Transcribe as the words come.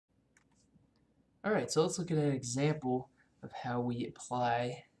Alright, so let's look at an example of how we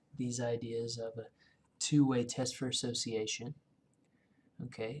apply these ideas of a two-way test for association.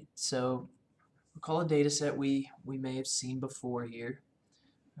 Okay, so recall a data set we may have seen before here.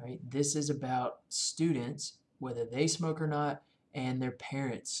 Right? This is about students, whether they smoke or not, and their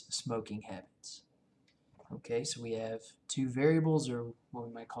parents' smoking habits. Okay, so we have two variables, or what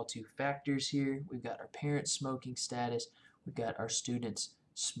we might call two factors here. We've got our parents' smoking status, we've got our students'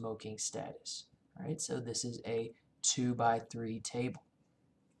 smoking status. Alright, so this is a 2 by 3 table.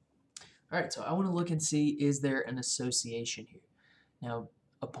 Alright, so I want to look and see, is there an association here? Now,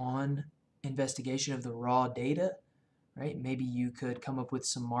 upon investigation of the raw data, right, maybe you could come up with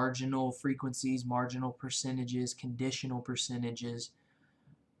some marginal frequencies, marginal percentages, conditional percentages,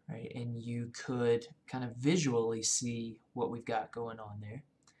 right, and you could kind of visually see what we've got going on there.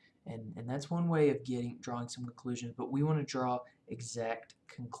 And that's one way of drawing some conclusions, but we want to draw exact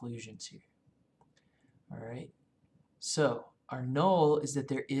conclusions here. All right. So our null is that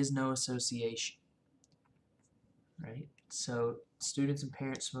there is no association. Right? So students and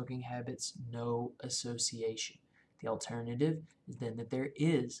parents smoking habits, no association. The alternative is then that there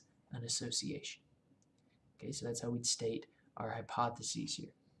is an association. Okay, so that's how we'd state our hypotheses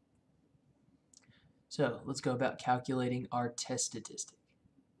here. So let's go about calculating our test statistic.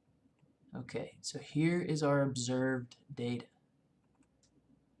 Okay, so here is our observed data.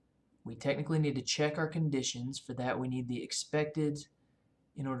 We technically need to check our conditions. For that, we need the expected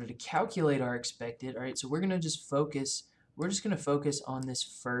in order to calculate our expected. All right, so we're going to just focus on this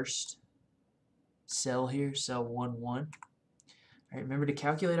first cell here, cell 1, 1. All right, remember, to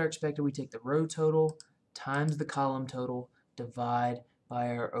calculate our expected, we take the row total times the column total, divide by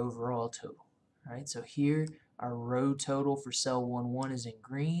our overall total. All right, so here our row total for cell 1, 1 is in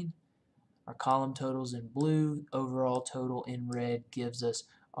green. Our column total is in blue. Overall total in red gives us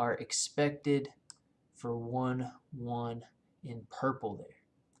our expected for 1, 1 in purple there.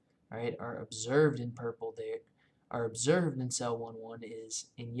 All right, our observed in purple there. Our observed in cell 1, 1 is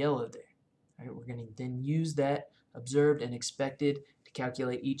in yellow there. All right, we're going to then use that observed and expected to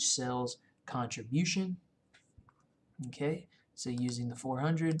calculate each cell's contribution. Okay, so using the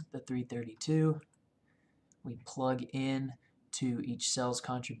 400, the 332, we plug in to each cell's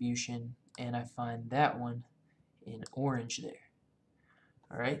contribution, and I find that one in orange there.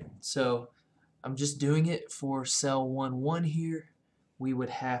 All right, so I'm just doing it for cell 1, 1 here. We would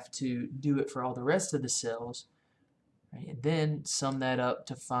have to do it for all the rest of the cells, right, and then sum that up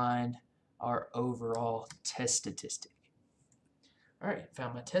to find our overall test statistic. All right,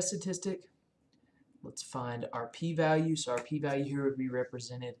 found my test statistic. Let's find our p-value. So our p-value here would be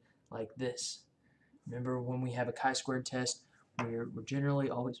represented like this. Remember, when we have a chi-squared test, we're generally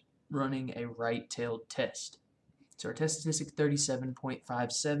always running a right-tailed test. So our test statistic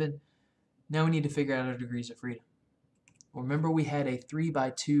 37.57. Now we need to figure out our degrees of freedom. Remember, we had a 3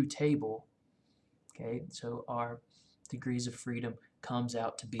 by 2 table. Okay, so our degrees of freedom comes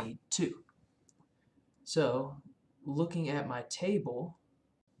out to be 2. So looking at my table,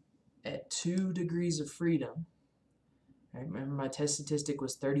 at 2 degrees of freedom, right, remember my test statistic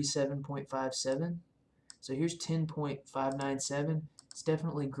was 37.57. So here's 10.597. It's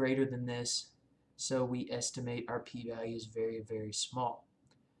definitely greater than this, so we estimate our p-value is very, very small.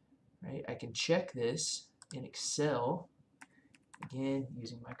 Right? I can check this in Excel, again,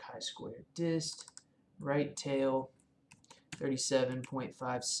 using my chi-square dist, right tail,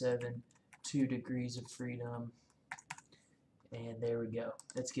 37.57, 2 degrees of freedom, and there we go.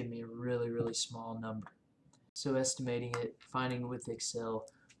 That's giving me a really, really small number. So estimating it, finding it with Excel,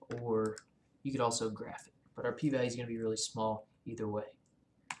 or you could also graph it. But our p-value is going to be really small either way.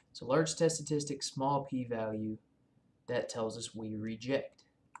 So large test statistic, small p-value, that tells us we reject.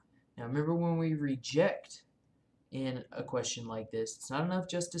 Now remember, when we reject in a question like this, it's not enough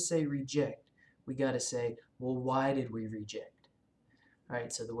just to say reject. We got to say, well, why did we reject? All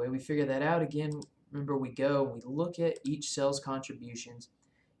right, so the way we figure that out, again, remember, we look at each cell's contributions,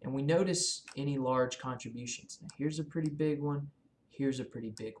 and we notice any large contributions. Now here's a pretty big one, here's a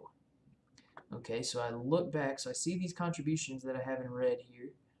pretty big one. Okay, so I look back, so I see these contributions that I have in red here.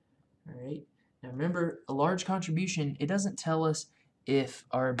 All right, now remember, a large contribution, it doesn't tell us if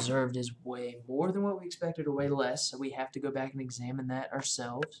our observed is way more than what we expected or way less, so we have to go back and examine that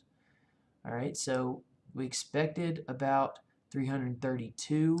ourselves. All right, so we expected about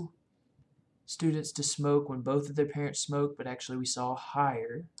 332 students to smoke when both of their parents smoked, but actually we saw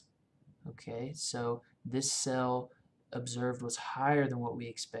higher. Okay, so this cell observed was higher than what we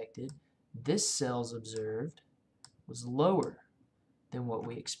expected. This cell's observed was lower than what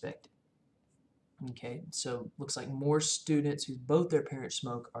we expected. Okay, so looks like more students who both their parents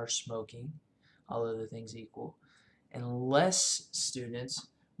smoke are smoking. all other things equal, and less students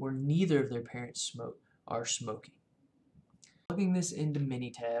where neither of their parents are smoking. Plugging this into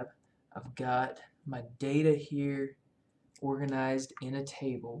Minitab, I've got my data here organized in a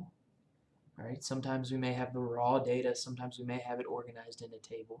table. All right, sometimes we may have the raw data, sometimes we may have it organized in a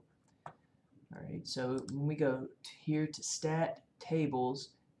table. All right, so when we go here to Stat Tables,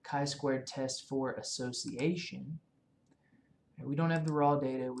 chi-squared test for association, we don't have the raw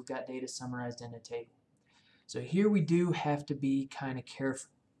data, we've got data summarized in a table. So here we do have to be kind of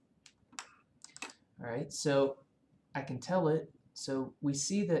careful. All right, so I can tell it. So we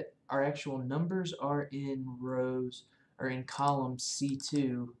see that our actual numbers are in rows, or in columns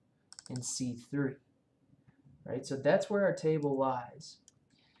C2 and C3. Right, so that's where our table lies.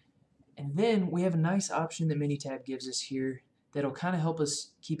 And then we have a nice option that Minitab gives us here that'll kind of help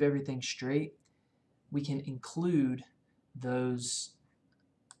us keep everything straight. We can include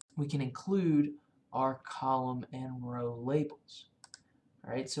our column and row labels.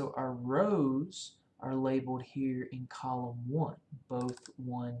 All right, so our rows are labeled here in column 1, both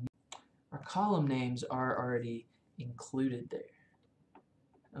 1. Our column names are already included there.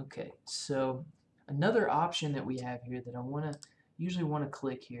 Okay, so another option that we have here that I usually want to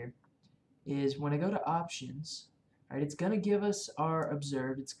click here is when I go to options, right, it's going to give us our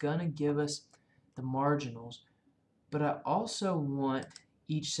observed, it's going to give us the marginals, but I also want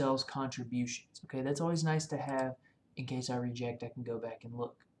each cell's contributions. Okay, that's always nice to have in case I reject, I can go back and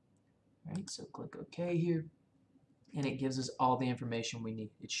look. Right, so click OK here, and it gives us all the information we need.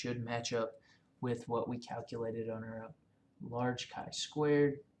 It should match up with what we calculated on our own. Large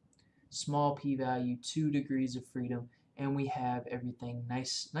chi-squared, small p-value, 2 degrees of freedom, and we have everything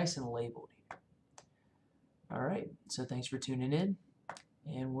nice and labeled here. All right, so thanks for tuning in,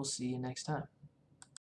 and we'll see you next time.